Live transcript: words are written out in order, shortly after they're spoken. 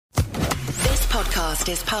podcast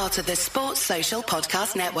is part of the Sports Social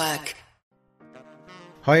Podcast Network.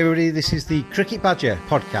 Hi everybody, this is the Cricket Badger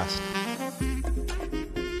podcast.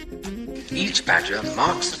 Each badger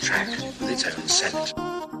marks the track with its own scent.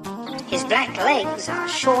 His black legs are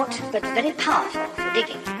short but very powerful for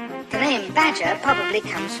digging. The name badger probably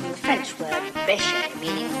comes from the French word bêcher,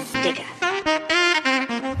 meaning digger.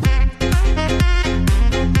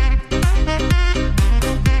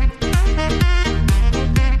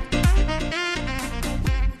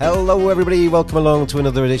 Hello everybody, welcome along to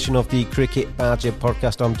another edition of the Cricket Badger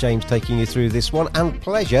podcast. I'm James taking you through this one, and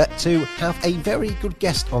pleasure to have a very good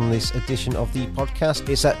guest on this edition of the podcast.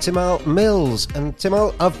 It's Tymal Mills, and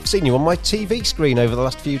Tymal, I've seen you on my TV screen over the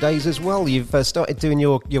last few days as well. You've started doing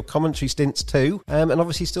your commentary stints too, and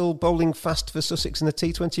obviously still bowling fast for Sussex in the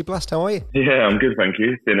T20 Blast. How are you? Yeah, I'm good, thank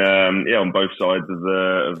you. Been on both sides of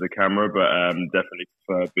the camera, but definitely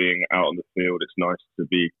prefer being out on the field. It's nice to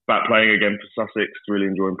be back playing again for Sussex. Really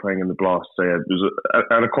enjoying playing in the Blast. So yeah, it was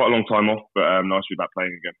had a quite a long time off, but nice to be back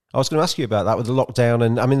playing again. I was going to ask you about that with the lockdown,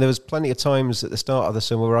 and I mean there was plenty of times at the start of the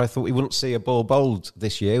summer where I thought we wouldn't see a ball bowled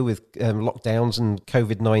this year with lockdowns and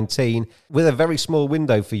COVID-19. With a very small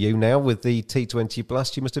window for you now with the T20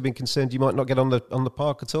 Blast, you must have been concerned you might not get on the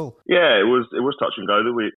park at all. Yeah, it was touch and go.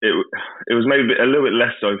 It was maybe a little bit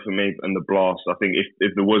less so for me and the Blast. I think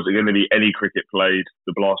if there was going to be any cricket played,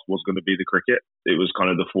 the Blast was going to be the cricket. It was kind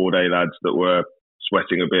of the 4-day lads that were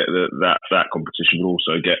sweating a bit that competition would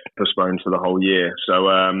also get postponed for the whole year. So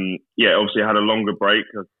obviously I had a longer break.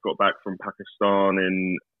 I got back from Pakistan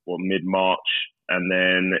in mid-March, and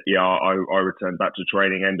then I returned back to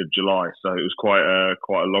training end of July. So it was quite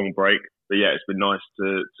a long break. But yeah, it's been nice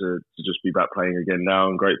to just be back playing again now,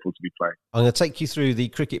 and grateful to be playing. I'm going to take you through the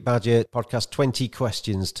Cricket Badger podcast 20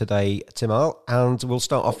 questions today, Tymal, and we'll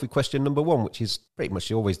start off with question number 1, which is pretty much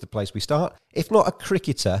always the place we start. If not a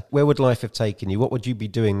cricketer, where would life have taken you? What would you be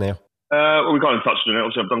doing now? Well, we kind of touched on it.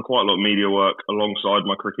 Obviously, I've done quite a lot of media work alongside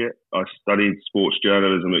my cricket. I studied sports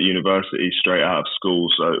journalism at university straight out of school,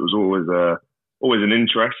 so it was always an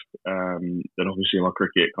interest. Then obviously my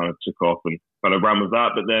cricket kind of took off and kind of ran with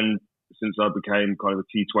that. But then since I became kind of a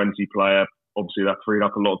T20 player, obviously that freed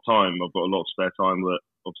up a lot of time. I've got a lot of spare time that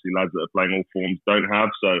obviously lads that are playing all forms don't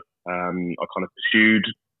have. So I kind of pursued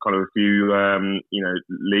kind of a few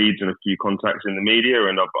leads and a few contacts in the media,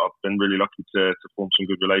 and I've been really lucky to form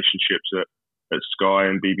some good relationships at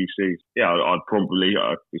Sky and BBC. Yeah, I'd probably,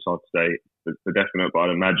 it's hard to say for definite,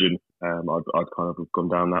 but I'd imagine I'd kind of have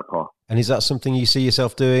gone down that path. And is that something you see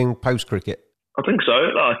yourself doing post-cricket? I think so.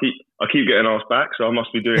 I keep getting asked back, so I must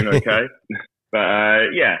be doing okay. But I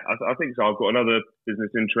think so. I've got another business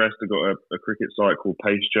interest. I've got a cricket site called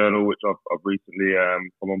Pace Journal, which I've recently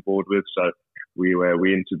come on board with. So we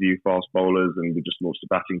interview fast bowlers, and we just launched a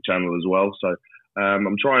batting channel as well. So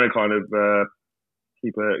I'm trying to kind of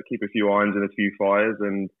keep a few irons and a few fires.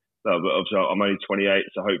 And obviously I'm only 28,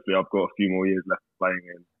 so hopefully I've got a few more years left playing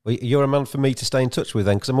in. Well, you're a man for me to stay in touch with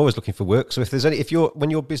then, because I'm always looking for work. So when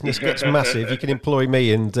your business gets massive, you can employ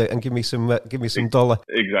me and give me some dollar.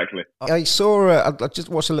 Exactly. I saw I just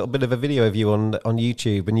watched a little bit of a video of you on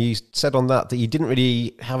YouTube, and you said on that you didn't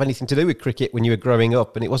really have anything to do with cricket when you were growing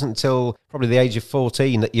up, and it wasn't until probably the age of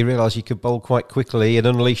 14 that you realised you could bowl quite quickly and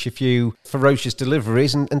unleash a few ferocious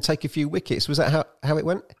deliveries and take a few wickets. Was that how it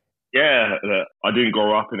went? Yeah, I didn't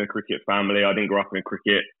grow up in a cricket family. I didn't grow up in a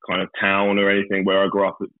cricket kind of town or anything. Where I grew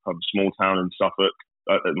up at a small town in Suffolk.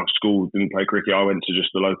 My school didn't play cricket. I went to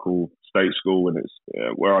just the local state school, and it's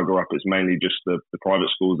where I grew up. It's mainly just the private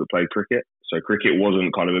schools that played cricket. So cricket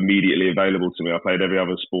wasn't kind of immediately available to me. I played every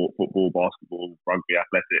other sport: football, basketball, rugby,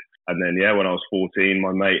 athletics. And then when I was 14,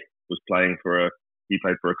 my mate was playing he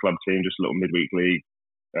played for a club team, just a little midweek league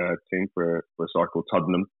team for a side called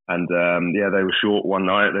Tuddenham, and they were short one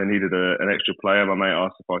night. They needed an extra player. My mate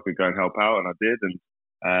asked if I could go and help out, and I did. And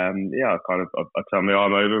I turned my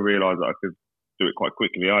arm over, realised that I could do it quite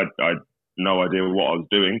quickly. I had no idea what I was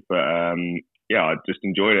doing, but I just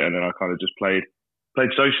enjoyed it. And then I kind of just played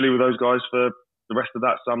socially with those guys for the rest of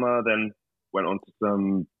that summer. Then went on to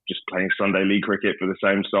some just playing Sunday league cricket for the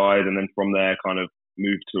same side, and then from there kind of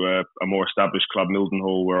moved to a more established club,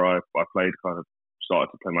 Mildenhall, where I played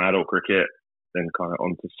started to play my adult cricket, then kind of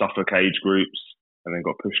onto Suffolk age groups, and then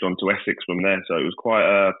got pushed onto Essex from there. So it was quite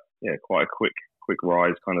a quick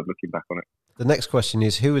rise, kind of looking back on it. The next question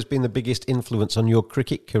is, who has been the biggest influence on your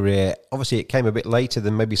cricket career? Obviously, it came a bit later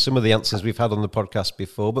than maybe some of the answers we've had on the podcast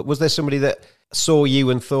before, but was there somebody that saw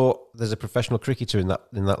you and thought, there's a professional cricketer in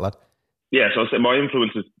that lad? Yeah, so I said my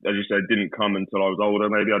influences, as you said, didn't come until I was older.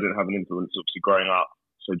 Maybe I didn't have an influence, obviously, growing up.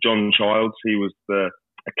 So John Childs, he was the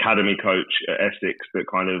academy coach at Essex that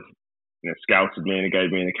kind of scouted me and he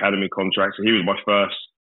gave me an academy contract. So he was my first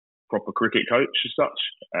proper cricket coach as such.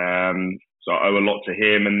 So I owe a lot to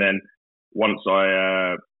him. And then once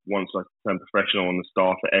I turned professional on the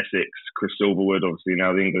staff at Essex, Chris Silverwood, obviously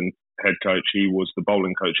now the England head coach, he was the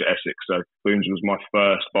bowling coach at Essex. So Booms was my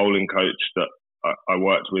first bowling coach that I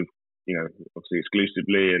worked with, obviously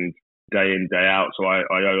exclusively and day in, day out. So I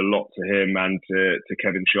owe a lot to him and to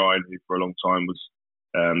Kevin Shine, who for a long time was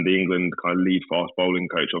the England kind of lead fast bowling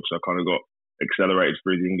coach. Obviously, I kind of got accelerated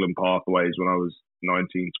through the England pathways when I was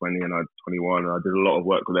 19, 20, and I was 21, and I did a lot of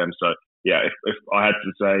work with them. So yeah, if I had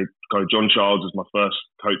to say, kind of John Childs was my first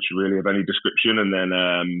coach really of any description, and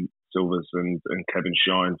then Silvers and Kevin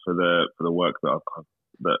Shine for the work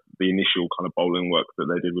that the initial kind of bowling work that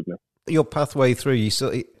they did with me. Your pathway through, you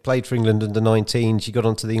played for England under 19s, you got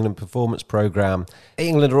onto the England performance programme.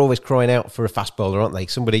 England are always crying out for a fast bowler, aren't they?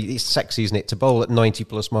 Somebody, it's sexy, isn't it, to bowl at 90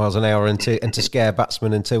 plus miles an hour and to scare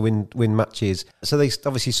batsmen and to win matches. So they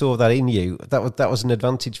obviously saw that in you. That was an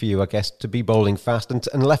advantage for you, I guess, to be bowling fast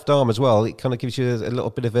and left arm as well. It kind of gives you a little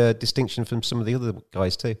bit of a distinction from some of the other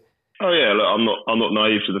guys too. Oh yeah, look, I'm not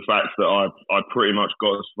naive to the fact that I pretty much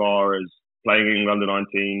got as far as playing England under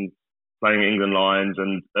 19s, playing England Lions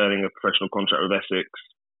and earning a professional contract with Essex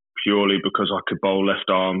purely because I could bowl left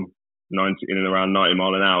arm 90 in and around 90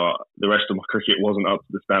 mile an hour. The rest of my cricket wasn't up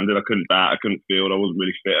to the standard. I couldn't bat, I couldn't field, I wasn't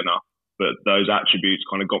really fit enough. But those attributes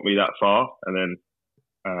kind of got me that far. And then,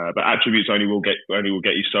 but attributes only will get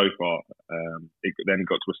you so far. It then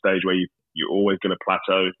got to a stage where you're always going to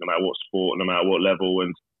plateau, no matter what sport, no matter what level.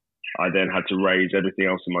 And I then had to raise everything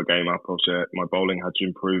else in my game up. Also, my bowling had to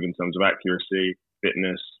improve in terms of accuracy,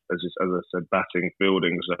 fitness, as I said, batting,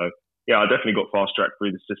 fielding. So yeah, I definitely got fast tracked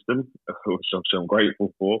through the system, which I'm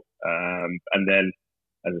grateful for. And then,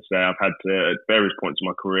 as I say, I've had to, at various points in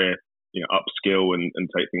my career, upskill and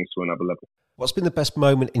take things to another level. What's been the best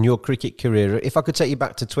moment in your cricket career? If I could take you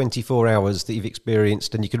back to 24 hours that you've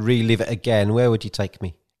experienced and you could relive it again, where would you take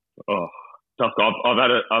me? Oh, tough. I've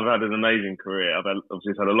had an amazing career. I've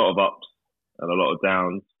obviously had a lot of ups and a lot of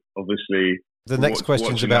downs. Obviously, the next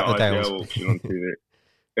question's about the downs. Auction on TV.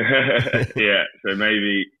 Yeah, so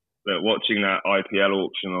maybe watching that IPL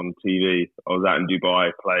auction on TV. I was out in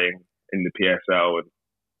Dubai playing in the PSL,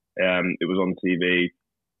 and it was on TV.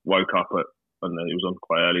 Woke up at, I don't know, it was on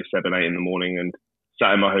quite early, 7, 8 in the morning, and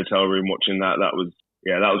sat in my hotel room watching that. That was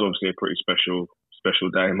obviously a pretty special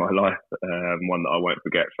day in my life, one that I won't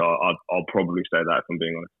forget. So I'll probably say that, if I'm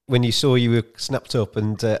being honest. When you saw you were snapped up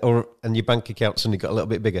and your bank account suddenly got a little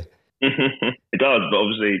bit bigger. It does, but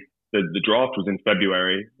obviously the draft was in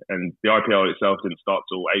February and the IPL itself didn't start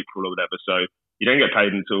till April or whatever. So you don't get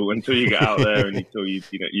paid until you get out there and until you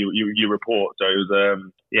report. So it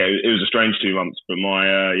was a strange 2 months. But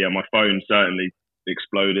my phone certainly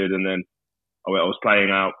exploded, and then I was playing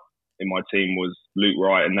out. In my team was Luke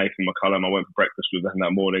Wright and Nathan McCullum. I went for breakfast with them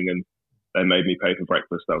that morning and they made me pay for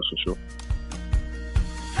breakfast, that was for sure.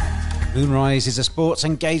 Moonrise is a sports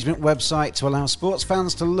engagement website to allow sports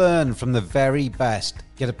fans to learn from the very best.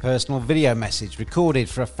 Get a personal video message recorded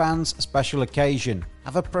for a fan's special occasion.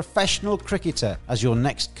 Have a professional cricketer as your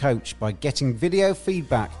next coach by getting video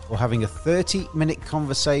feedback or having a 30-minute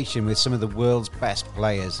conversation with some of the world's best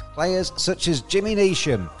players. Players such as Jimmy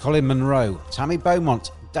Neesham, Colin Munro, Tammy Beaumont,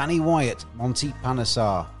 Danny Wyatt, Monty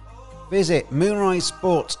Panesar. Visit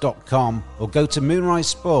moonrisesports.com or go to Moonrise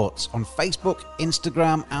Sports on Facebook,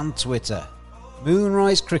 Instagram and Twitter.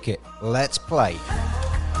 Moonrise Cricket, let's play.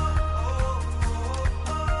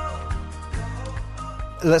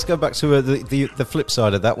 Let's go back to the flip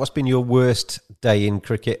side of that. What's been your worst day in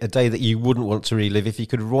cricket? A day that you wouldn't want to relive. If you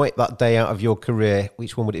could write that day out of your career,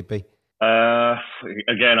 which one would it be?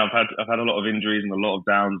 Again, I've had a lot of injuries and a lot of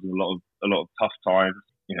downs and a lot of tough times.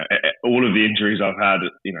 All of the injuries I've had,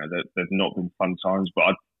 they've not been fun times.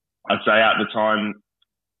 But I'd say at the time,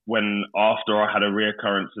 after I had a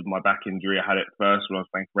reoccurrence of my back injury, I had it first when I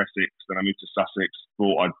was playing for Essex, then I moved to Sussex,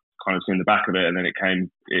 thought I'd kind of seen the back of it, and then it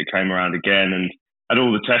came around again, and had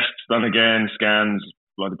all the tests done again, scans,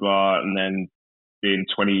 blah, blah, blah, and then being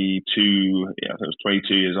 22, I think it was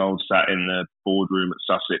 22 years old, sat in the boardroom at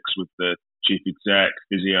Sussex with the chief exec,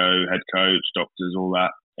 physio, head coach, doctors, all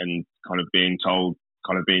that, and kind of being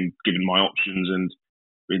given my options and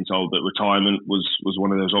being told that retirement was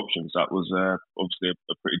one of those options. That was obviously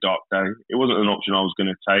a pretty dark day. It wasn't an option I was going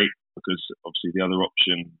to take because obviously the other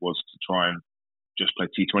option was to try and just play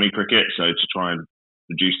T20 cricket, so to try and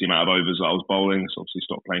reduce the amount of overs that I was bowling, so obviously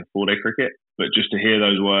stop playing 4-day cricket. But just to hear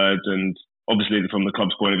those words, and obviously from the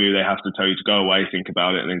club's point of view, they have to tell you to go away, think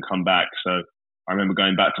about it, and then come back. So I remember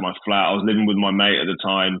going back to my flat. I was living with my mate at the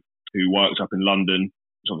time who worked up in London.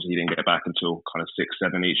 which obviously he didn't get back until kind of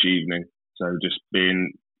 6-7 each evening. So just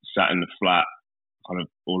being sat in the flat, kind of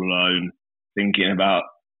all alone, thinking about,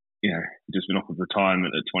 just been offered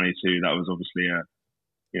retirement at 22. That was obviously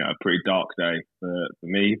a pretty dark day for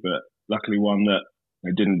me, but luckily one that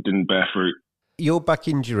didn't bear fruit. Your back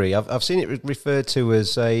injury, I've seen it referred to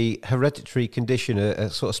as a hereditary condition, a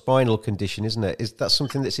sort of spinal condition, isn't it? Is that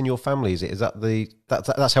something that's in your family? Is it? Is that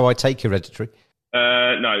that's how I take hereditary?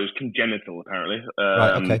 No, it was congenital apparently.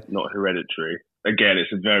 Right, okay. Not hereditary. Again,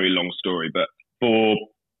 it's a very long story, but for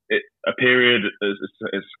a period,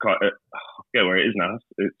 it's quite. I forget where it is now.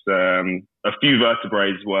 It's a few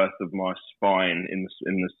vertebrae worth of my spine in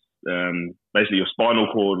this. Basically, your spinal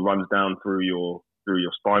cord runs down through your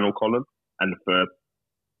spinal column. And for,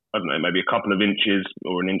 I don't know, maybe a couple of inches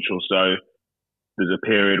or an inch or so, there's a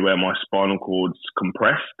period where my spinal cord's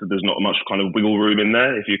compressed. There's not much kind of wiggle room in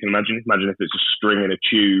there, if you can imagine. Imagine if it's a string in a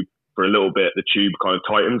tube for a little bit, the tube kind of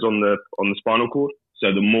tightens on the spinal cord. So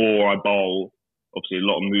the more I bowl, obviously a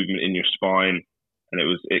lot of movement in your spine, and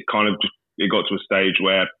it got to a stage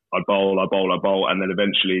where I'd bowl, and then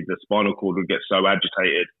eventually the spinal cord would get so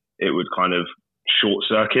agitated, it would kind of short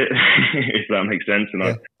circuit, if that makes sense, and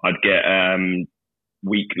yeah. I'd get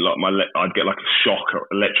weak, I'd get like a shock,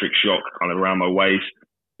 electric shock, kind of around my waist,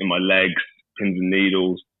 in my legs, pins and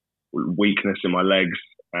needles, weakness in my legs.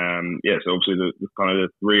 So obviously the kind of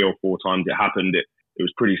the 3 or 4 times it happened, it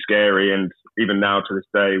was pretty scary, and even now to this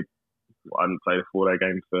day, I haven't played a 4-day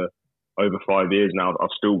game for over 5 years now.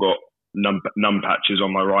 I've still got numb patches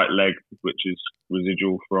on my right leg, which is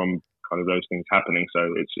residual from kind of those things happening.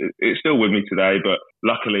 So it's still with me today, but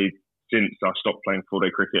luckily since I stopped playing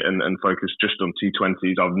 4-day cricket and focused just on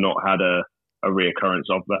T20s, I've not had a reoccurrence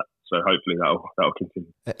of that. So hopefully that'll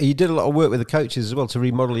continue. You did a lot of work with the coaches as well to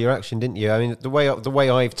remodel your action, didn't you? I mean, the way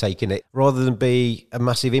I've taken it, rather than be a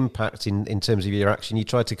massive impact in terms of your action, you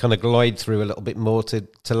tried to kind of glide through a little bit more to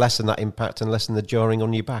lessen that impact and lessen the jarring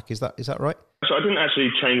on your back. Is that right? So I didn't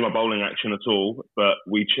actually change my bowling action at all, but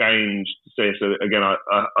we changed. So again, I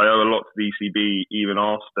owe a lot to the ECB even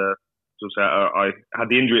after. So I had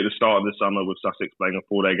the injury at the start of the summer with Sussex playing a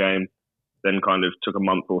 4-day game, then kind of took a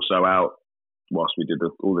month or so out whilst we did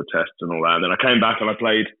all the tests and all that. And then I came back and I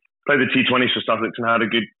played the T20s for Sussex and had a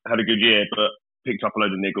good year, but picked up a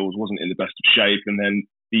load of niggles, wasn't in the best of shape. And then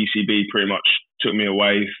the ECB pretty much took me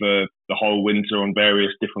away for the whole winter on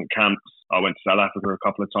various different camps. I went to South Africa a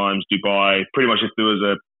couple of times, Dubai. Pretty much if there was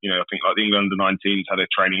I think like the England under-19s had a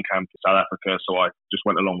training camp in South Africa, so I just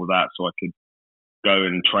went along with that so I could go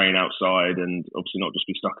and train outside and obviously not just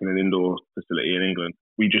be stuck in an indoor facility in England.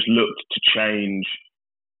 We just looked to change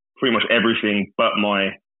pretty much everything but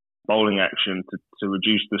my bowling action to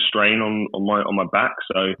reduce the strain on my back.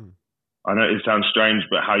 So I know it sounds strange,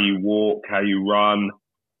 but how you walk, how you run,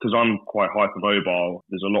 because I'm quite hypermobile,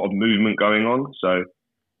 there's a lot of movement going on. So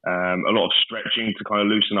a lot of stretching to kind of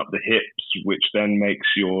loosen up the hips, which then makes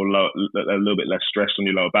a little bit less stress on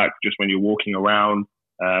your lower back just when you're walking around.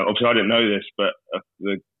 Obviously, I didn't know this, but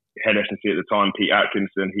the head S&C at the time, Pete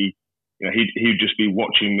Atkinson, he'd just be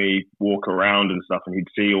watching me walk around and stuff, and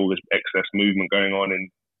he'd see all this excess movement going on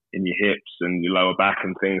in your hips and your lower back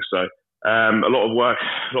and things. So a lot of work,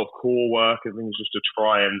 a lot of core work and things just to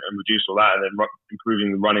try and reduce all that, and then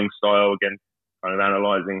improving the running style again, kind of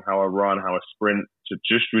analysing how I run, how I sprint, to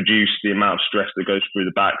just reduce the amount of stress that goes through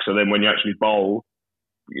the back. So then when you actually bowl,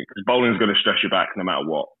 because bowling is going to stress your back no matter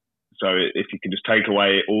what. So if you can just take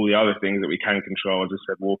away all the other things that we can control, as I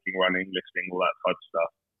said, walking, running, lifting, all that type of stuff,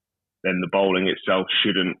 then the bowling itself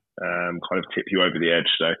shouldn't kind of tip you over the edge.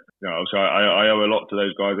 So, so I owe a lot to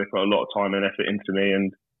those guys. They put a lot of time and effort into me,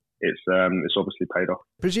 and it's obviously paid off.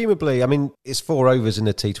 Presumably, I mean, it's 4 overs in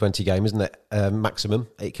a T20 game, isn't it? Maximum.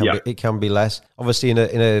 It can be less. Obviously, in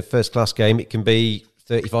a first class game, it can be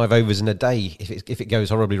 35 overs in a day if it goes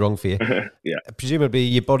horribly wrong for you. Yeah. Presumably,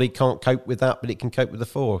 your body can't cope with that, but it can cope with the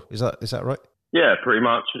 4. Is that right? Yeah, pretty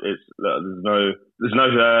much. There's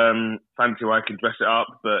no fancy way I can dress it up,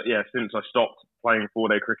 but yeah, since I stopped playing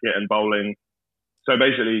 4-day cricket and bowling, so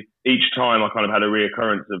basically each time I kind of had a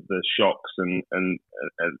reoccurrence of the shocks and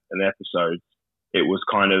episodes. It was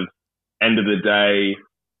kind of end of the day,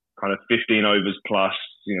 kind of 15 overs plus,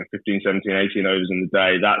 15, 17, 18 overs in the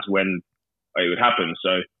day. That's when it would happen.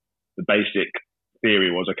 So the basic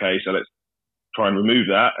theory was, okay, so let's try and remove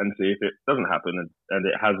that and see if it doesn't happen, and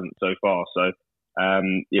it hasn't so far. So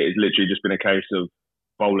it's literally just been a case of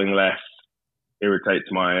bowling less,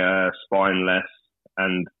 irritates my spine less,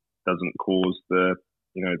 and doesn't cause the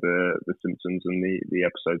the Simpsons and the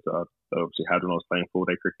episodes that I obviously had when I was playing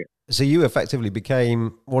 4-day cricket. So you effectively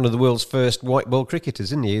became one of the world's first white ball cricketers,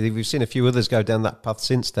 didn't you? We've seen a few others go down that path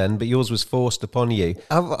since then, but yours was forced upon you.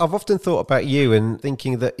 I've often thought about you and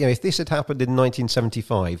thinking that, if this had happened in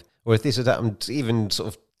 1975, or if this had happened even sort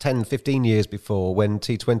of 10, 15 years before when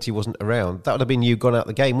T20 wasn't around, that would have been you gone out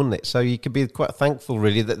the game, wouldn't it? So you could be quite thankful,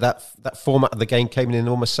 really, that format of the game came in and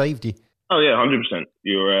almost saved you. Oh, yeah, 100%.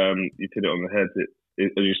 You hit it on the head. As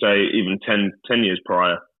you say, even 10 years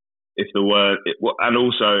prior, if there were, and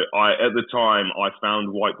also at the time I found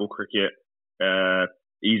white ball cricket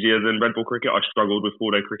easier than red ball cricket. I struggled with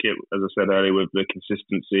 4-day cricket, as I said earlier, with the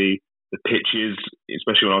consistency, the pitches,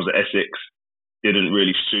 especially when I was at Essex, didn't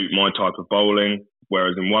really suit my type of bowling.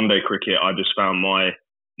 Whereas in 1-day cricket, I just found my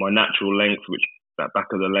natural length, which that back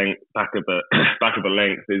of the length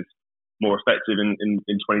is more effective in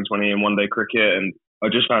 2020 in 1-day cricket, and I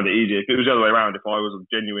just found it easier. If it was the other way around, if I was a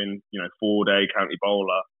genuine, 4-day county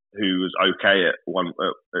bowler who was okay at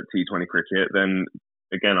T20 cricket, then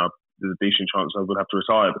again, there's a decent chance I would have to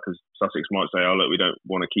retire, because Sussex might say, "Oh, look, we don't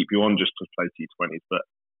want to keep you on just to play T20s." But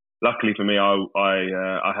luckily for me, I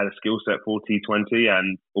had a skill set for T20,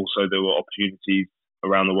 and also there were opportunities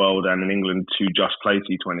around the world and in England to just play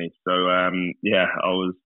T20. So I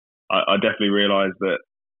definitely realised that,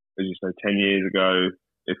 as you say, 10 years ago,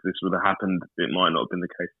 if this would have happened, it might not have been the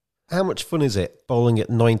case. How much fun is it bowling at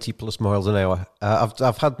 90 plus miles an hour?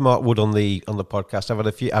 I've had Mark Wood on the podcast. I've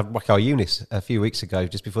had Wakar Yunis a few weeks ago,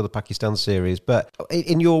 just before the Pakistan series. But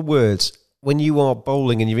in your words, when you are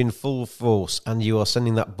bowling and you're in full force and you are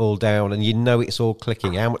sending that ball down and you know it's all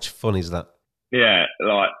clicking, how much fun is that? Yeah,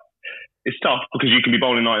 it's tough, because you can be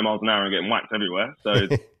bowling 90 miles an hour and getting whacked everywhere. So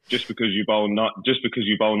just because you bowl 90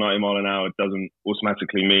 miles an hour doesn't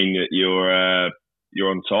automatically mean that you're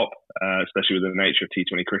on top, especially with the nature of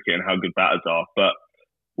T20 cricket and how good batters are. But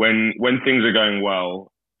when things are going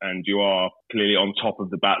well and you are clearly on top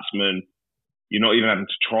of the batsman, you're not even having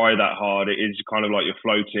to try that hard. It is kind of like you're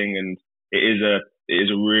floating, and it is a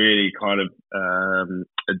really kind of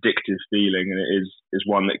addictive feeling, and it is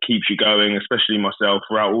one that keeps you going, especially myself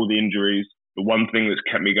throughout all the injuries. The one thing that's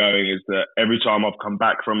kept me going is that every time I've come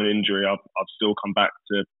back from an injury, I've still come back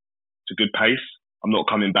to good pace. I'm not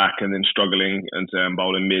coming back and then struggling and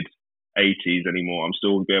bowling mid-80s anymore. I'm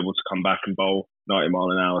still be able to come back and bowl 90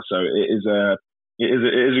 mile an hour. So it is a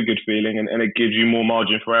good feeling, and it gives you more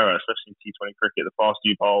margin for error, especially in T20 cricket. The faster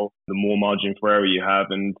you bowl, the more margin for error you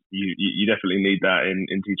have, and you definitely need that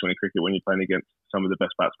in T20 cricket when you're playing against some of the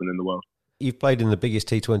best batsmen in the world. You've played in the biggest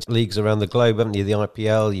T20 leagues around the globe, haven't you? The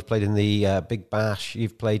IPL, you've played in the Big Bash,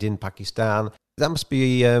 you've played in Pakistan. That must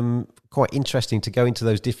be quite interesting to go into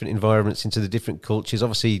those different environments, into the different cultures.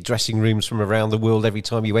 Obviously, dressing rooms from around the world. Every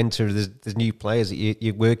time you enter, there's new players that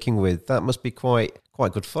you're working with. That must be quite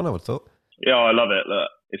good fun, I would have thought. Yeah, I love it. Look,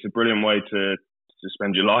 it's a brilliant way to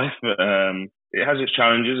spend your life. It has its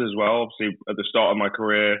challenges as well. Obviously, at the start of my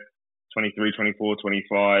career, 23, 24,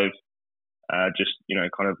 25, just,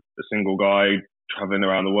 kind of a single guy traveling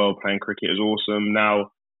around the world playing cricket is awesome.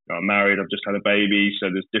 Now, I'm married, I've just had a baby, so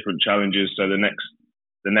there's different challenges. So the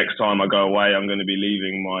next time I go away, I'm going to be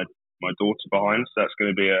leaving my daughter behind. So that's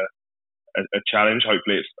going to be a challenge.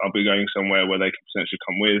 Hopefully I'll be going somewhere where they can potentially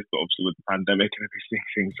come with, but obviously with the pandemic and everything,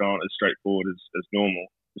 things aren't as straightforward as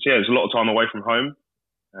normal. So yeah, there's a lot of time away from home.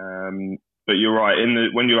 But you're right,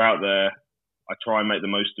 when you're out there, I try and make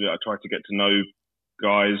the most of it. I try to get to know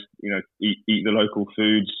guys, eat the local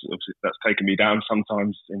foods. Obviously that's taken me down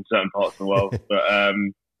sometimes in certain parts of the world. But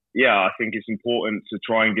yeah, I think it's important to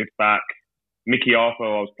try and give back. Mickey Arthur,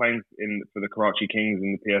 I was playing for the Karachi Kings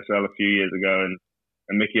in the PSL a few years ago, and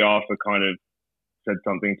Mickey Arthur kind of said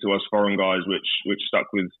something to us foreign guys, which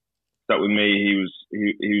stuck with me. He was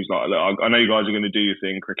like, "Look, I know you guys are going to do your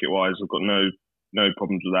thing cricket wise. I've got no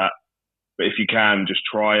problems with that. But if you can, just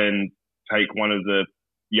try and take one of the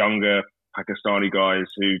younger Pakistani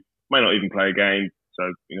guys who may not even play a game,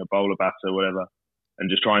 so bowler, batter, whatever, and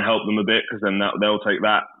just try and help them a bit, because then they'll take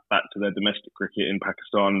that back to their domestic cricket in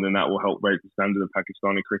Pakistan, and then that will help raise the standard of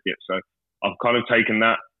Pakistani cricket." So I've kind of taken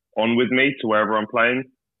that on with me to wherever I'm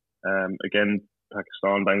playing. Again,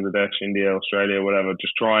 Pakistan, Bangladesh, India, Australia, whatever.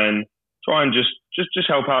 Just try and just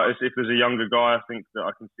help out. If there's a younger guy, I think that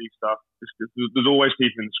I can see stuff. There's always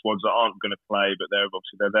people in the squads that aren't going to play, but they're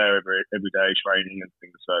there every day training and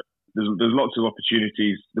things. So there's lots of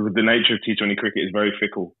opportunities. The nature of T20 cricket is very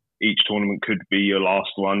fickle. Each tournament could be your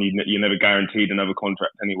last one. You're never guaranteed another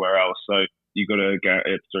contract anywhere else. So you've got to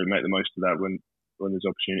make the most of that when those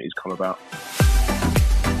opportunities come about.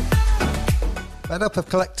 Fed up of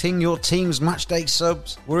collecting your team's matchday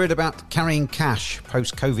subs? Worried about carrying cash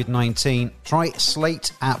post-COVID-19? Try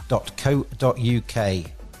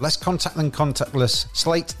slateapp.co.uk. Less contact than contactless.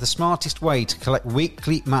 Slate, the smartest way to collect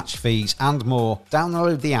weekly match fees and more.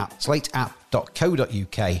 Download the app,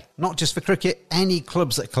 slateapp.co.uk. Not just for cricket, any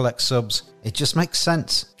clubs that collect subs. It just makes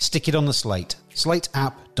sense. Stick it on the slate.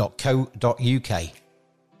 slateapp.co.uk.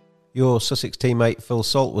 Your Sussex teammate Phil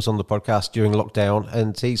Salt was on the podcast during lockdown,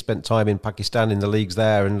 and he spent time in Pakistan in the leagues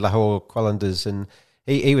there and Lahore Qalandars, and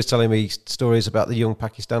he was telling me stories about the young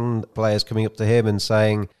Pakistan players coming up to him and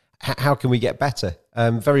saying, how can we get better?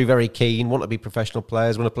 Very, very keen, want to be professional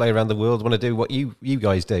players, want to play around the world, want to do what you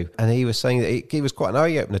guys do. And he was saying that he was quite an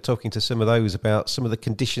eye-opener talking to some of those about some of the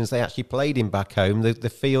conditions they actually played in back home.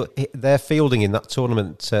 Their fielding in that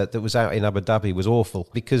tournament that was out in Abu Dhabi was awful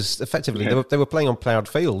because effectively they were playing on ploughed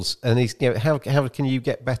fields. And how can you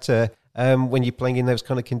get better when you're playing in those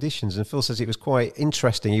kind of conditions? And Phil says it was quite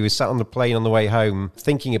interesting. He was sat on the plane on the way home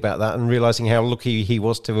thinking about that and realising how lucky he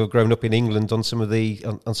was to have grown up in England on some of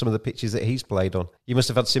the pitches that he's played on. You must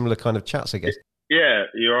have had similar kind of chats, I guess. Yeah,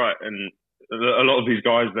 you're right. And a lot of these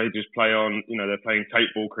guys, they just play on, they're playing tape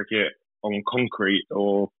ball cricket on concrete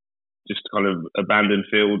or just kind of abandoned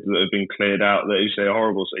fields that have been cleared out that you say are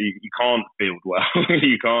horrible. So you can't field well.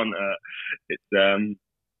 You can't. It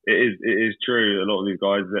is true. A lot of these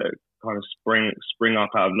guys that kind of spring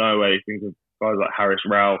up out of nowhere. You think of guys like Harris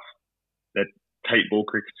Ralph, they're tape ball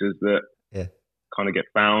cricketers that kind of get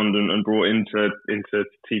found and brought into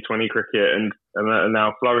T20 cricket and are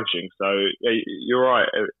now flourishing. So yeah, you're right.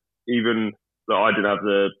 Even though I didn't have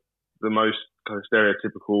the most kind of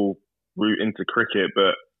stereotypical route into cricket,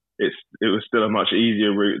 but it was still a much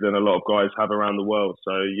easier route than a lot of guys have around the world.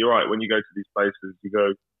 So you're right. When you go to these places, you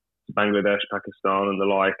go to Bangladesh, Pakistan, and the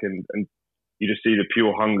like, and you just see the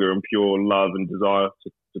pure hunger and pure love and desire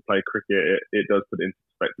to play cricket. It does put it into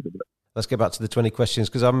perspective a bit. Let's get back to the 20 questions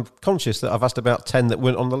because I'm conscious that I've asked about 10 that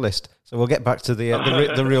weren't on the list. So we'll get back to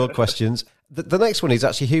the real questions. The next one is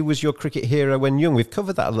actually, who was your cricket hero when young? We've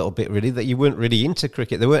covered that a little bit, really, that you weren't really into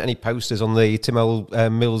cricket. There weren't any posters on the Tymal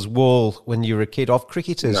Mills wall when you were a kid of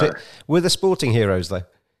cricketers. No. Were there sporting heroes, though?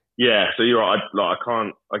 Yeah, so you're right. I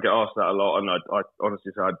get asked that a lot, and I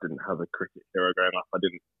honestly say I didn't have a cricket hero growing up. I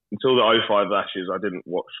didn't until the 05 Ashes. I didn't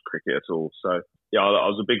watch cricket at all. So yeah,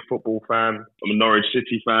 I was a big football fan. I'm a Norwich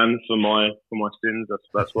City fan for my sins.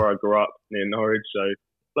 That's where I grew up, near Norwich. So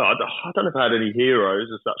no, I don't know if I had any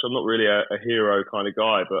heroes as such. I'm not really a hero kind of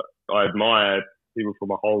guy, but I admire people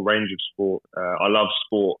from a whole range of sport. I love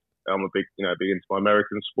sport. I'm a big into my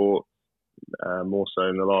American sport, more so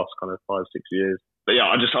in the last kind of 5-6 years. But yeah,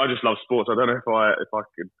 I just love sports. I don't know if I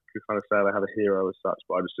could kind of say I have a hero as such,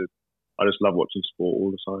 but I just love watching sport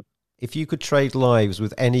all the time. If you could trade lives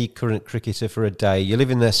with any current cricketer for a day, you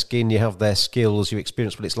live in their skin, you have their skills, you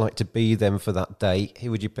experience what it's like to be them for that day,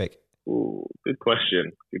 who would you pick? Ooh, good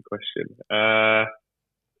question. It's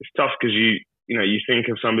tough because you think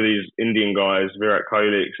of some of these Indian guys, Virat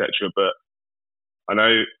Kohli, etc. But I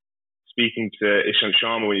know, speaking to Ishant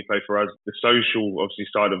Sharma when he played for us, the social, obviously,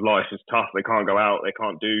 side of life is tough. They can't go out. They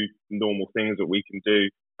can't do normal things that we can do.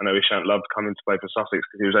 I know Ishant loved coming to play for Sussex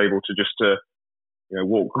because he was able to just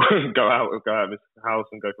walk, go out of his house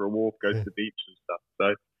and go for a walk, go to the beach and stuff.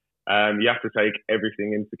 So you have to take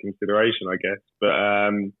everything into consideration, I guess. But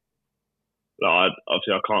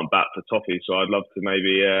obviously, I can't bat for toffee, so I'd love to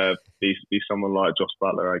maybe be someone like Josh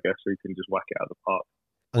Buttler, I guess, who can just whack it out of the park.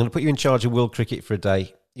 I'm going to put you in charge of world cricket for a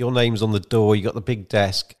day. Your name's on the door, you got the big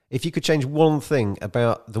desk. If you could change one thing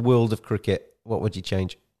about the world of cricket, what would you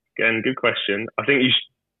change? Again, good question. I think you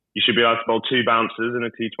should be able to bowl 2 bouncers in a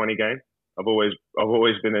T20 game. I've always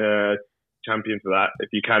been a champion for that. If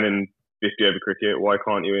you can in 50 over cricket, why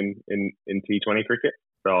can't you in T20 cricket?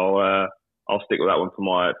 So I'll stick with that one for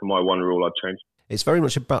my one rule I'd change. It's very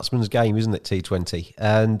much a batsman's game, isn't it, T20?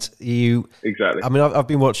 And you... Exactly. I mean, I've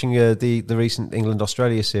been watching the recent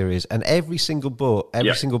England-Australia series, and every single bowler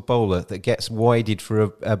that gets wided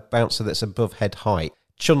for a bouncer that's above head height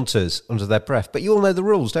chunters under their breath. But you all know the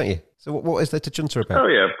rules, don't you? So what is there to chunter about? Oh,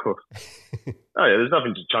 yeah, of course. Oh, yeah, there's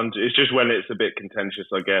nothing to chunter. It's just when it's a bit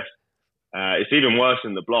contentious, I guess. It's even worse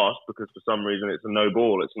in the blast because for some reason it's a no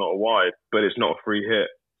ball, it's not a wide, but it's not a free hit.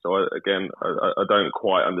 So, I don't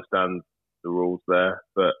quite understand the rules there,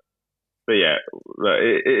 but yeah,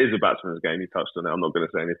 it is a batsman's game. You touched on it. I'm not going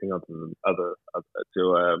to say anything other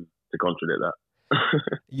to contradict that.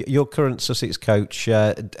 Your current Sussex coach,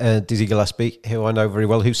 Dizzy Gillespie, who I know very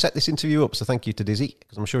well, who set this interview up, so thank you to Dizzy,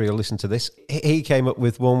 because I'm sure he'll listen to this. He came up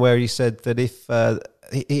with one where he said that if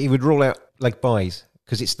he would rule out leg byes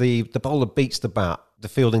because it's the bowler beats the bat, the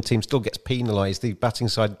fielding team still gets penalised, the batting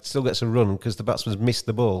side still gets a run because the batsman's missed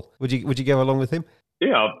the ball. Would you go along with him?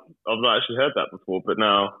 Yeah, I've not actually heard that before, but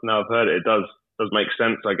now I've heard it. It does make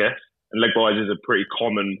sense, I guess. And leg byes is a pretty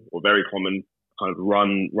common or very common kind of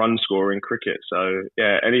run scorer in cricket. So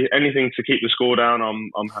yeah, anything to keep the score down,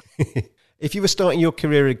 I'm happy. If you were starting your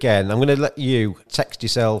career again, I'm going to let you text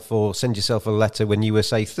yourself or send yourself a letter when you were,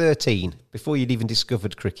 say, 13, before you'd even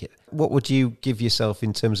discovered cricket. What would you give yourself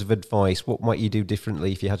in terms of advice? What might you do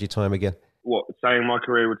differently if you had your time again? What, saying my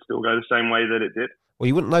career would still go the same way that it did? Well,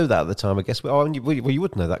 you wouldn't know that at the time, I guess. Well, you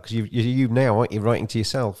would know that because you now, aren't you, writing to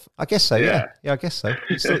yourself? I guess so, yeah. Yeah, I guess so.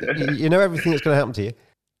 You know everything that's going to happen to you.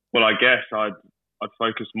 Well, I guess I'd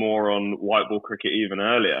focus more on white ball cricket even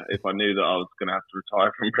earlier if I knew that I was going to have to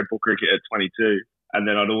retire from red ball cricket at 22. And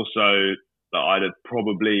then I'd have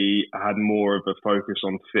probably had more of a focus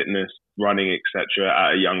on fitness, running, etc.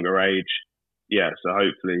 at a younger age. Yeah, so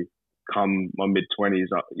hopefully come my mid-20s,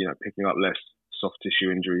 picking up less soft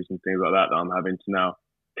tissue injuries and things like that I'm having to now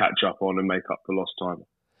catch up on and make up for lost time.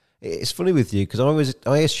 It's funny with you because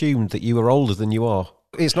I assumed that you were older than you are.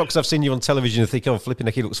 It's not because I've seen you on television and think, oh, flipping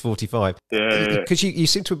heck, he looks 45. Yeah. Because you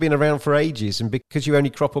seem to have been around for ages, and because you only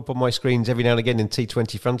crop up on my screens every now and again in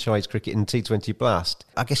T20 franchise cricket and T20 Blast,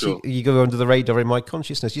 I guess sure. you go under the radar in my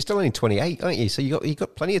consciousness. You're still only 28, aren't you? So you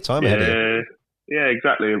got plenty of time ahead of you. Yeah,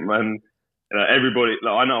 exactly. And everybody,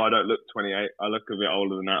 I know I don't look 28. I look a bit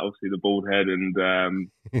older than that. Obviously, the bald head and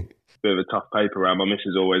bit of a tough paper around. My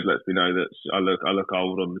missus always lets me know that I look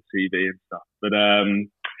old on the TV and stuff. But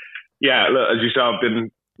yeah, look, as you say, I've been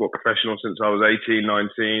professional since I was 18,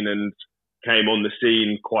 19 and came on the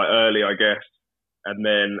scene quite early, I guess. And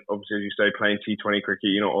then, obviously, as you say, playing T20 cricket,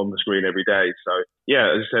 you're not on the screen every day. So, yeah,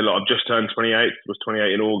 as I say, look, I've just turned 28. I was 28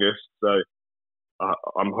 in August. So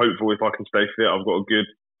I'm hopeful if I can stay fit, I've got a good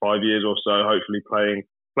 5 years or so, hopefully playing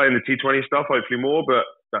the T20 stuff, hopefully more. But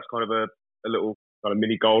that's kind of a little kind of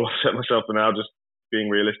mini goal I've set myself for now, just being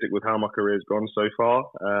realistic with how my career's gone so far.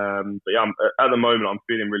 But yeah, at the moment, I'm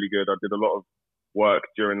feeling really good. I did a lot of work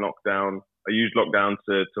during lockdown. I used lockdown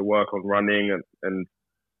to work on running and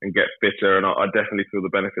get fitter. And I definitely feel the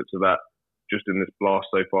benefits of that just in this blast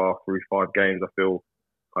so far through 5 games. I feel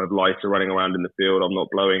kind of lighter running around in the field. I'm not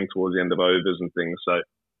blowing towards the end of overs and things. So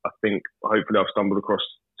I think hopefully I've stumbled across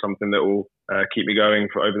something that will keep me going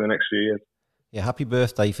for over the next few years. Yeah, happy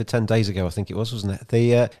birthday for 10 days ago, I think it was, wasn't it?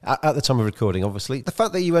 At the time of recording, obviously. The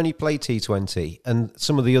fact that you only play T20 and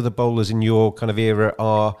some of the other bowlers in your kind of era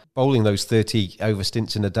are bowling those 30 over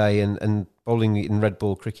stints in a day and bowling in red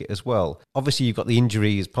ball cricket as well. Obviously, you've got the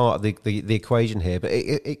injury as part of the equation here, but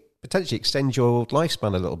it potentially extends your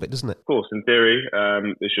lifespan a little bit, doesn't it? Of course, in theory,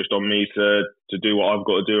 it's just on me to do what I've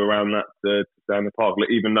got to do around that to stay in the park.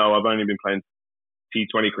 Even though I've only been playing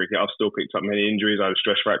T20 cricket, I've still picked up many injuries. I had a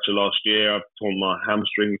stress fracture last year. I've torn my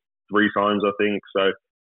hamstring 3 times, I think. So,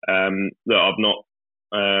 look,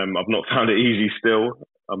 I've not found it easy. Still,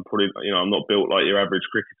 I'm probably, I'm not built like your average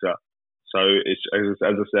cricketer. So it's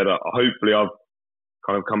as I said, hopefully I've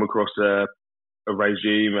kind of come across a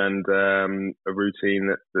regime and a routine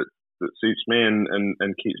that suits me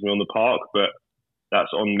and keeps me on the park. But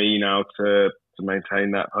that's on me now to maintain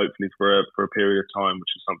that hopefully for a period of time, which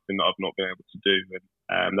is something that I've not been able to do.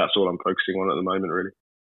 And that's all I'm focusing on at the moment, really.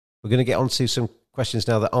 We're going to get on to some questions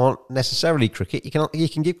now that aren't necessarily cricket. You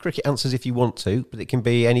can give cricket answers if you want to, but it can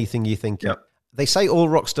be anything you think. Yeah. They say all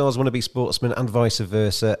rock stars want to be sportsmen and vice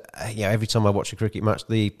versa. Every time I watch a cricket match,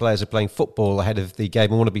 the players are playing football ahead of the game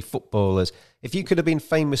and want to be footballers. If you could have been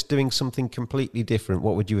famous doing something completely different,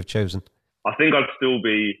 what would you have chosen? I think I'd still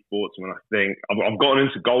be sportsman. I think I've gotten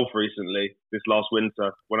into golf recently this last winter.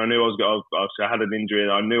 When I knew I had an injury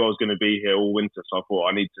and I knew I was going to be here all winter, so I thought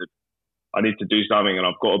I need to do something. And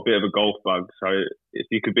I've got a bit of a golf bug. So if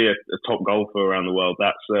you could be a top golfer around the world,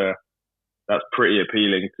 that's pretty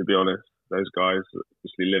appealing, to be honest. Those guys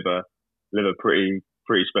obviously live a pretty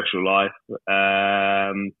special life.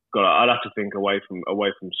 I'd have to think away from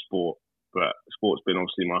sport, but sport's been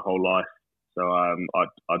obviously my whole life. So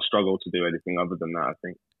I'd struggle to do anything other than that, I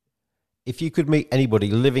think. If you could meet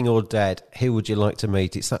anybody, living or dead, who would you like to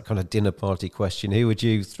meet? It's that kind of dinner party question. Who would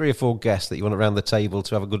you, 3 or 4 guests that you want around the table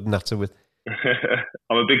to have a good natter with?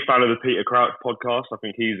 I'm a big fan of the Peter Crouch podcast. I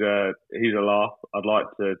think he's a laugh. I'd like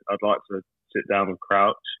to sit down with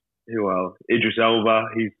Crouch. Who else? Idris Elba.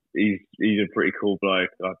 He's a pretty cool bloke.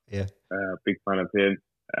 Big fan of him.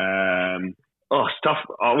 Stuff.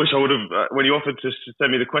 I wish I would have, when you offered to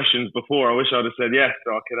send me the questions before, I wish I'd have said yes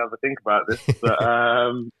so I could have a think about this. But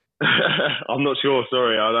I'm not sure.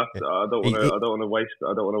 Sorry, I don't want to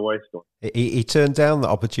waste one. He turned down that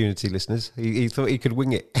opportunity, listeners. He thought he could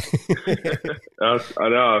wing it. I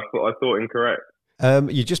know. I thought incorrect.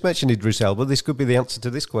 You just mentioned Idris Elba. This could be the answer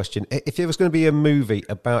to this question. If there was going to be a movie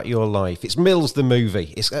about your life, it's Mills the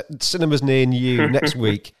movie. It's at cinemas near you next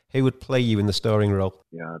week. Who would play you in the starring role?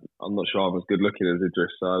 Yeah, I'm not sure I'm as good looking as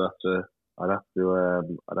Idris, so I'd have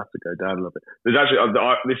to go down a little bit. There's actually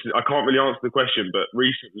I can't really answer the question, but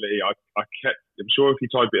recently I kept. I'm sure if you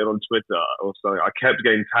type it in on Twitter or something, I kept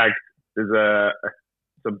getting tagged. There's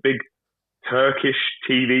a big Turkish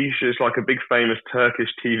TV show. It's like a big famous Turkish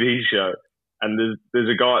TV show. And there's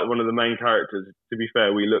a guy, one of the main characters. To be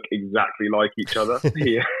fair, we look exactly like each other.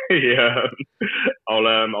 Yeah. I'll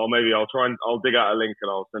dig out a link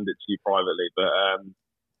and I'll send it to you privately. But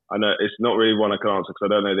I know it's not really one I can answer because I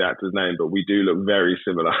don't know the actor's name, but we do look very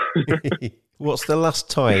similar. What's the last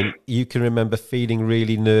time you can remember feeling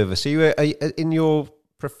really nervous? Are you in your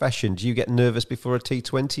profession? Do you get nervous before a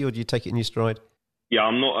T20, or do you take it in your stride? Yeah,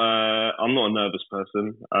 I'm not a nervous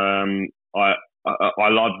person. I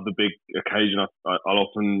love the big occasion. I'll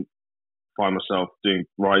often find myself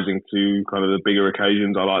rising to kind of the bigger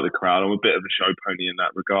occasions. I like the crowd. I'm a bit of a show pony in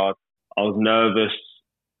that regard. I was nervous.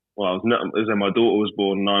 Well, my daughter was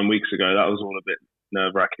born 9 weeks ago. That was all a bit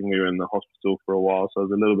nerve-wracking. We were in the hospital for a while, so I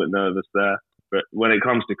was a little bit nervous there. But when it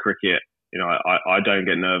comes to cricket, I don't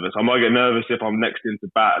get nervous. I might get nervous if I'm next into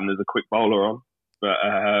bat and there's a quick bowler on. But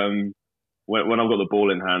when I've got the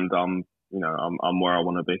ball in hand, I'm where I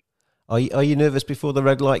want to be. Are you nervous before the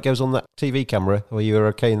red light goes on that TV camera, or are you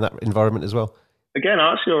okay in that environment as well? Again,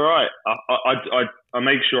 I'm actually all right. I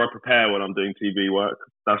make sure I prepare when I'm doing TV work.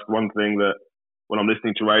 That's one thing that when I'm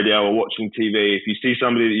listening to radio or watching TV, if you see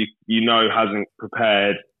somebody that you know hasn't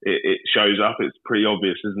prepared, it shows up. It's pretty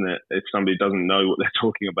obvious, isn't it, if somebody doesn't know what they're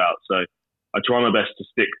talking about. So I try my best to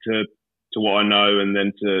stick to what I know, and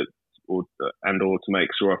then to make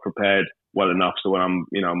sure I've prepared well enough. So when I'm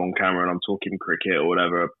on camera and I'm talking cricket or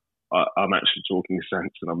whatever, I'm actually talking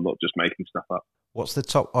sense and I'm not just making stuff up. What's the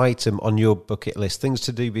top item on your bucket list? Things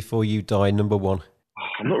to do before you die, number one.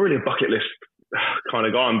 I'm not really a bucket list kind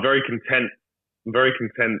of guy. I'm very content.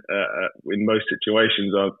 In most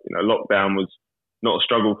situations. Lockdown was not a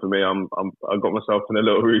struggle for me. I got myself in a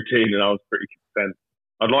little routine and I was pretty content.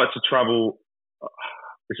 I'd like to travel.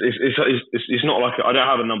 It's not like I don't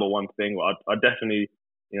have a number one thing. I definitely,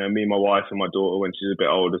 me and my wife and my daughter, when she's a bit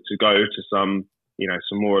older, to go to some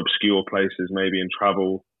more obscure places maybe and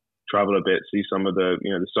travel a bit, see some of the,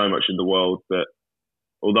 there's so much in the world that,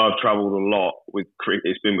 although I've travelled a lot with cricket,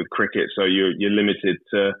 it's been with cricket, so you're limited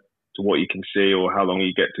to what you can see or how long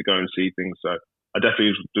you get to go and see things. So I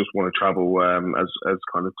definitely just want to travel as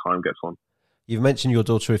kind of time gets on. You've mentioned your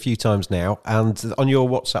daughter a few times now, and on your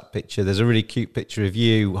WhatsApp picture, there's a really cute picture of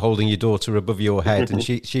you holding your daughter above your head, and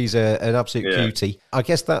she's an absolute cutie. I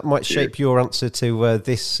guess that might shape your answer to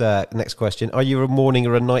this next question. Are you a morning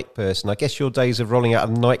or a night person? I guess your days of rolling out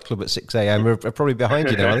of a nightclub at 6 a.m. are probably behind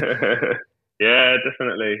you now, aren't they? Yeah,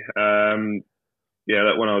 definitely.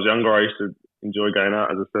 When I was younger, I used to enjoy going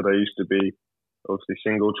out. As I said, I used to be obviously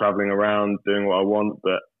single, travelling around, doing what I want,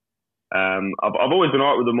 but I've always been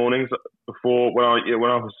all right with the mornings. Before, when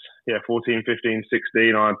I was 14, 15,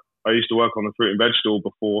 16, I used to work on the fruit and vegetable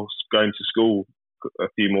before going to school a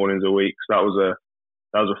few mornings a week. So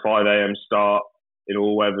that was a 5 a.m. start in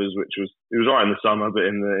all weathers, it was right in the summer, but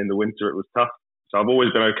in the winter it was tough. So I've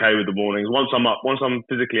always been okay with the mornings. Once I'm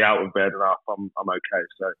physically out of bed and up, I'm okay.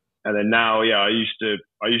 So, and then now, I used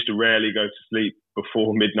to rarely go to sleep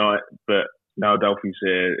before midnight, but now Delphi's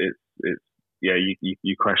here,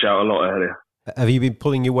 you crash out a lot earlier. Have you been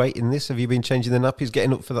pulling your weight in this? Have you been changing the nappies,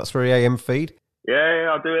 getting up for that 3 a.m. feed?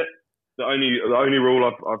 Yeah, I do it. The only rule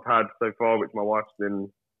I've had so far, which my wife's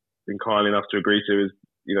been kind enough to agree to, is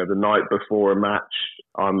the night before a match,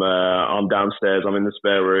 I'm downstairs, I'm in the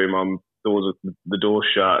spare room, the door's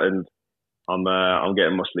shut, and I'm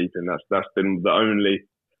getting my sleep in. That's been the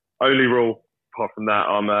only rule. Apart from that,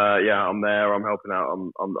 I'm there, I'm helping out,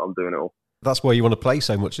 I'm doing it all. That's why you want to play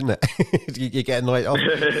so much, isn't it? You get a night off.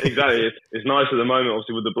 Exactly. It's nice at the moment.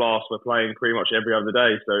 Obviously, with the blast, we're playing pretty much every other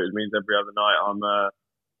day, so it means every other night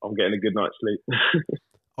I'm getting a good night's sleep.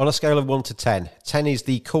 On a scale of 1 to 10, 10 is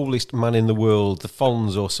the coolest man in the world, the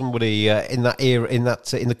Fonz, or somebody in that era, in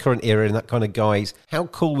the current era, in that kind of guise. How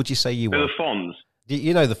cool would you say you were? The Fonz.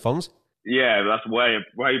 You know the Fonz? Yeah, that's way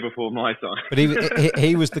before my time. But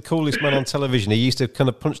he was the coolest man on television. He used to kind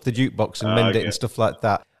of punch the jukebox and mend it and stuff like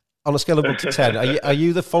that. On a scale of 1 to 10, are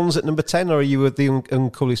you the Fonz at number 10, or are you the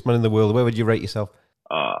uncoolest man in the world? Where would you rate yourself?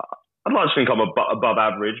 I'd like to think I'm above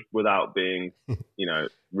average without being,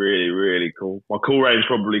 really, really cool. My cool range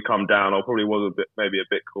probably come down. I probably was maybe a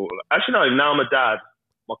bit cool. Actually, no. Now I'm a dad.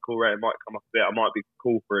 My cool range might come up a bit. I might be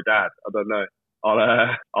cool for a dad. I don't know.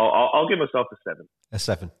 I'll give myself a 7. A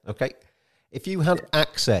 7. Okay. If you had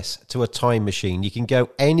access to a time machine, you can go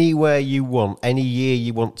anywhere you want, any year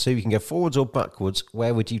you want to. You can go forwards or backwards.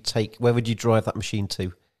 Where would you drive that machine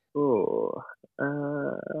to? Oh,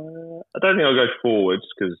 I don't think I'll go forwards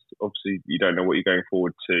because obviously you don't know what you're going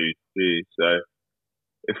forward to, do you? So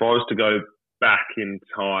if I was to go back in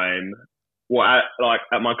time,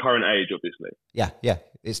 at my current age, obviously. Yeah.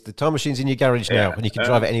 It's the time machine's in your garage now, and you can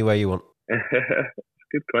drive it anywhere you want.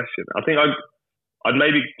 Good question. I think I'd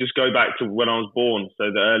maybe just go back to when I was born,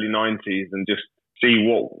 so the early 90s, and just see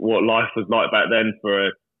what life was like back then for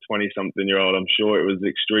a 20-something-year-old. I'm sure it was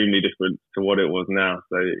extremely different to what it was now.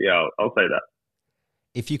 So, yeah, I'll say that.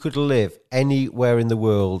 If you could live anywhere in the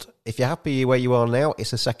world, if you're happy where you are now,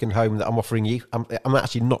 it's a second home that I'm offering you. I'm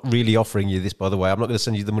actually not really offering you this, by the way. I'm not going to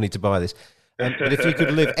send you the money to buy this. But if you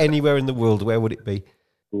could live anywhere in the world, where would it be?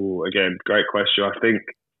 Ooh, again, great question. I think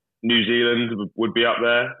New Zealand would be up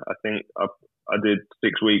there. I think I did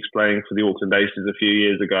 6 weeks playing for the Auckland Aces a few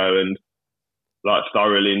years ago, and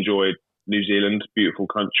thoroughly enjoyed New Zealand. Beautiful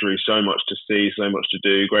country, so much to see, so much to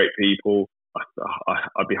do, great people.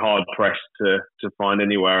 I'd be hard pressed to find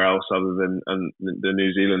anywhere else other than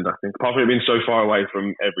New Zealand. I think, apart from it being so far away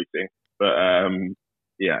from everything. But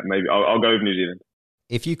maybe I'll go with New Zealand.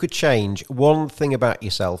 If you could change one thing about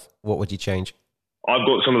yourself, what would you change? I've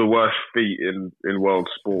got some of the worst feet in world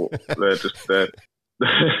sport. They're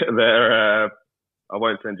I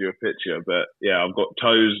won't send you a picture, but yeah, I've got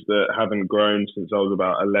toes that haven't grown since I was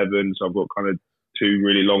about 11. So I've got kind of 2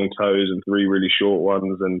 really long toes and 3 really short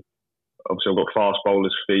ones, and obviously I've got fast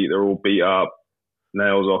bowler's feet. They're all beat up,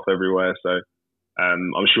 nails off everywhere. So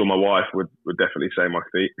I'm sure my wife would definitely say my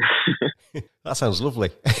feet. That sounds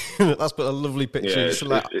lovely. That's got a lovely picture. Yeah, it's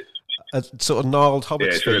like a sort of gnarled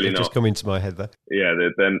hobbit's feet really that just come into my head there. Yeah,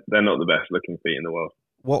 they're not the best looking feet in the world.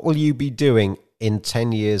 What will you be doing in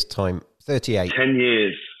 10 years' time? 38. 10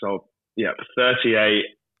 years. So yeah, 38.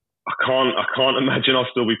 I can't imagine I'll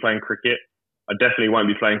still be playing cricket. I definitely won't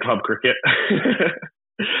be playing club cricket.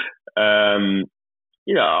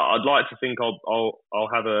 I'd like to think I'll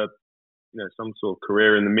have some sort of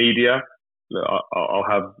career in the media. I'll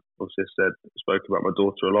have, obviously spoke about my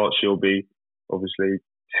daughter a lot. She'll be obviously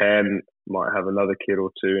 10, might have another kid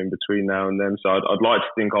or 2 in between now and then. So I'd like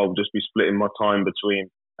to think I'll just be splitting my time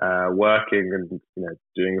between working and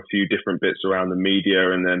doing a few different bits around the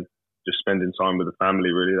media, and then just spending time with the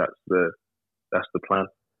family. Really, that's the plan.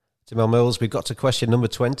 Tymal Mills, we've got to question number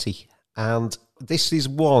 20, and this is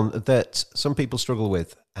one that some people struggle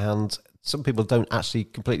with, and some people don't actually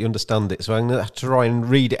completely understand it. So I'm going to try and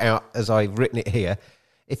read it out as I've written it here.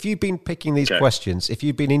 If you've been picking these questions, if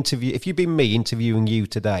you've been me interviewing you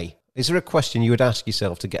today, is there a question you would ask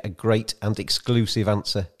yourself to get a great and exclusive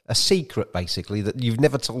answer? A secret, basically, that you've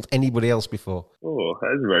never told anybody else before? Oh,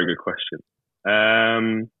 that is a very good question.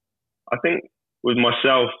 I think with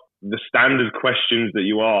myself, the standard questions that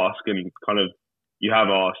you ask and kind of you have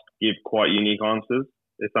asked give quite unique answers,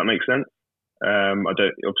 if that makes sense.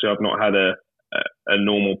 I've not had a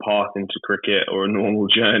normal path into cricket or a normal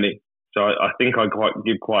journey. So I think I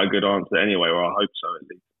give quite a good answer anyway, or I hope so at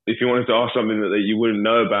least. If you wanted to ask something that you wouldn't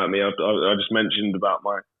know about me, I just mentioned about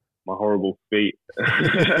my horrible feet,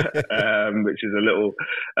 which is a little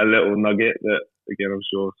nugget that, again, I'm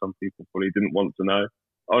sure some people probably didn't want to know.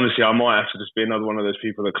 Honestly, I might have to just be another one of those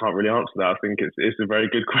people that can't really answer that. I think it's a very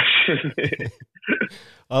good question.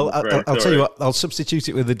 I'll tell you what, I'll substitute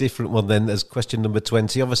it with a different one then as question number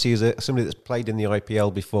 20. Obviously, as somebody that's played in the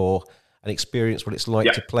IPL before and experienced what it's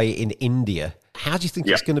like to play in India, how do you think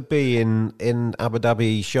it's going to be in Abu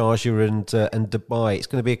Dhabi, Sharjah and Dubai? It's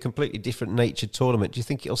going to be a completely different natured tournament. Do you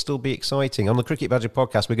think it'll still be exciting? On the Cricket Badger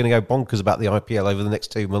podcast, we're going to go bonkers about the IPL over the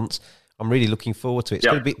next 2 months. I'm really looking forward to it.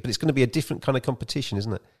 It's going to be a different kind of competition,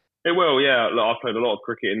 isn't it? It will, yeah. Look, I've played a lot of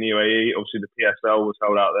cricket in the UAE. Obviously, the PSL was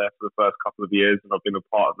held out there for the first couple of years, and I've been a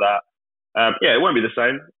part of that. It won't be the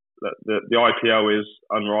same. The IPL is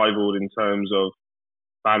unrivaled in terms of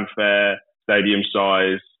fanfare, stadium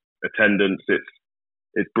size, attendance.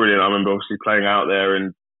 It's brilliant. I remember obviously playing out there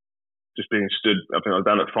and just being stood. I think I was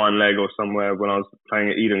down at Fine Leg or somewhere when I was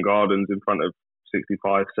playing at Eden Gardens in front of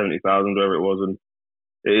 65, 70,000, whatever it was, and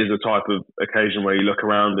it is a type of occasion where you look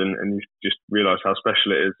around and you just realise how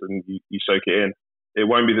special it is and you soak it in. It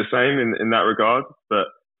won't be the same in that regard, but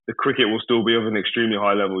the cricket will still be of an extremely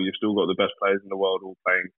high level. You've still got the best players in the world all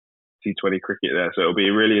playing T20 cricket there. So it'll be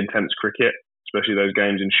a really intense cricket, especially those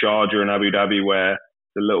games in Sharjah and Abu Dhabi where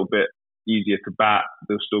a little bit easier to bat.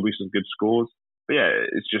 There'll still be some good scores. But yeah,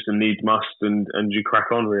 it's just a need must, and you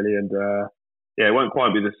crack on really. And it won't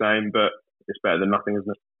quite be the same, but it's better than nothing,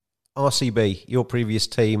 isn't it? RCB, your previous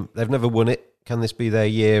team, they've never won it. Can this be their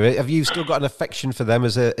year? Have you still got an affection for them?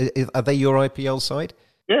 Are they your IPL side?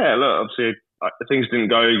 Yeah, look, obviously things didn't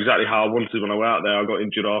go exactly how I wanted when I went out there. I got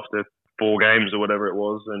injured after 4 games or whatever it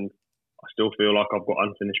was, and I still feel like I've got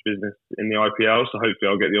unfinished business in the IPL. So hopefully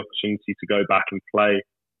I'll get the opportunity to go back and play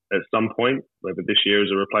at some point, whether this year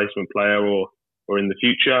as a replacement player or in the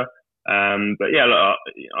future. But yeah, look,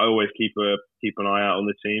 I always keep an eye out on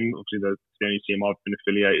the team. Obviously, that's the only team I've been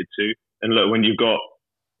affiliated to. And look, when you've got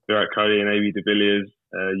Virat Kohli and AB de Villiers,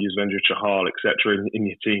 Yuzvendra Chahal, etc. in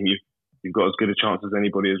your team, you've got as good a chance as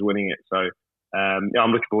anybody as winning it. So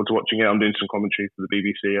I'm looking forward to watching it. I'm doing some commentary for the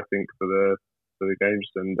BBC, I think, for the games,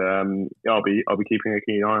 and I'll be keeping a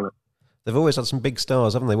keen eye on it. They've always had some big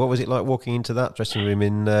stars, haven't they? What was it like walking into that dressing room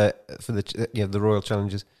for the Royal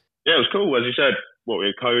Challengers? Yeah, it was cool. As you said, we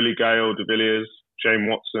had Kohli, Gale, de Villiers, Shane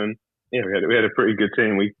Watson. Yeah, we had a pretty good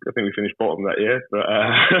team. I think we finished bottom that year, but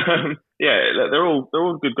they're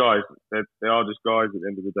all good guys. They are just guys at the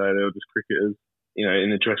end of the day. They're all just cricketers. You know,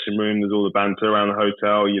 in the dressing room, there's all the banter around the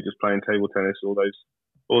hotel. You're just playing table tennis, all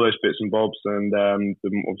those bits and bobs. And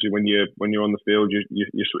obviously, when you're on the field,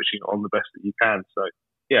 you're switching on the best that you can. So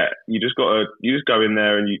yeah, you just go in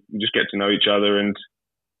there and you just get to know each other and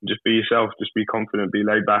just be yourself, just be confident, be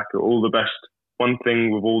laid back. All the best. One thing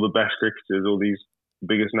with all the best cricketers, all these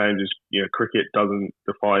biggest names, is cricket doesn't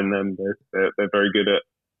define them. They're very good at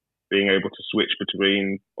being able to switch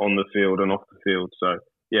between on the field and off the field. So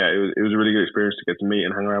yeah, it was a really good experience to get to meet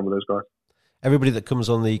and hang around with those guys. Everybody that comes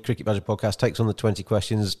on the Cricket Badger podcast takes on the 20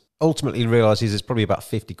 questions, ultimately realises there's probably about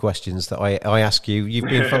 50 questions that I ask you. You've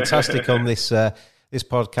been fantastic on this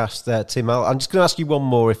podcast, Tymal. I'm just going to ask you one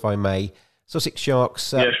more, if I may. Sussex Sharks,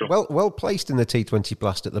 sure. well placed in the T20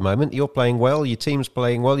 Blast at the moment. You're playing well, your team's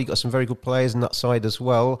playing well, you've got some very good players on that side as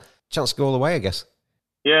well. Chance to go all the way, I guess.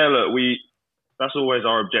 Yeah, look, that's always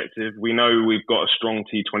our objective. We know we've got a strong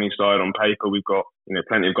T20 side on paper. We've got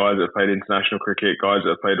plenty of guys that have played international cricket, guys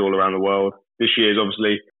that have played all around the world. This year is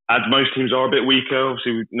obviously, as most teams are, a bit weaker.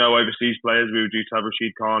 Obviously, with no overseas players. We were due to have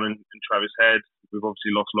Rashid Khan and Travis Head. We've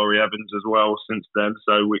obviously lost Laurie Evans as well since then.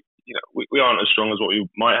 So we aren't as strong as what we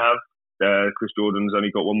might have. Chris Jordan's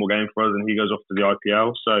only got one more game for us, and he goes off to the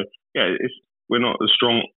IPL. So yeah, we're not as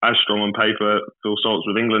strong on paper. Phil Salt's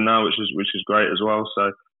with England now, which is great as well.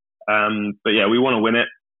 So, but yeah, we want to win it.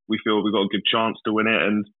 We feel we've got a good chance to win it,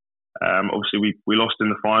 and obviously we lost in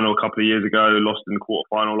the final a couple of years ago, lost in the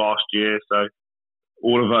quarterfinal last year. So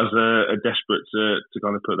all of us are desperate to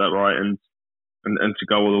kind of put that right and to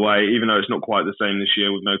go all the way, even though it's not quite the same this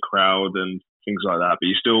year with no crowd and things like that. But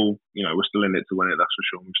we're still in it to win it, that's for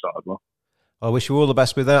sure. We started well. I wish you all the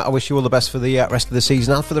best with that. I wish you all the best for the rest of the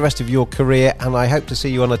season and for the rest of your career. And I hope to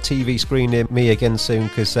see you on a TV screen near me again soon,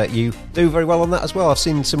 because you do very well on that as well. I've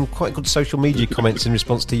seen some quite good social media comments in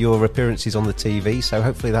response to your appearances on the TV. So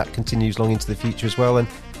hopefully that continues long into the future as well. And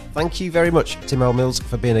thank you very much, Tymal Mills,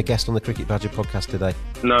 for being a guest on the Cricket Badger podcast today.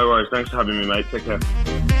 No worries. Thanks for having me, mate. Take care.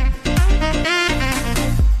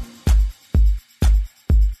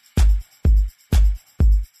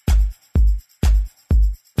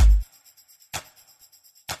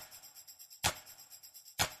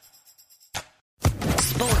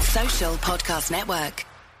 Social Podcast Network.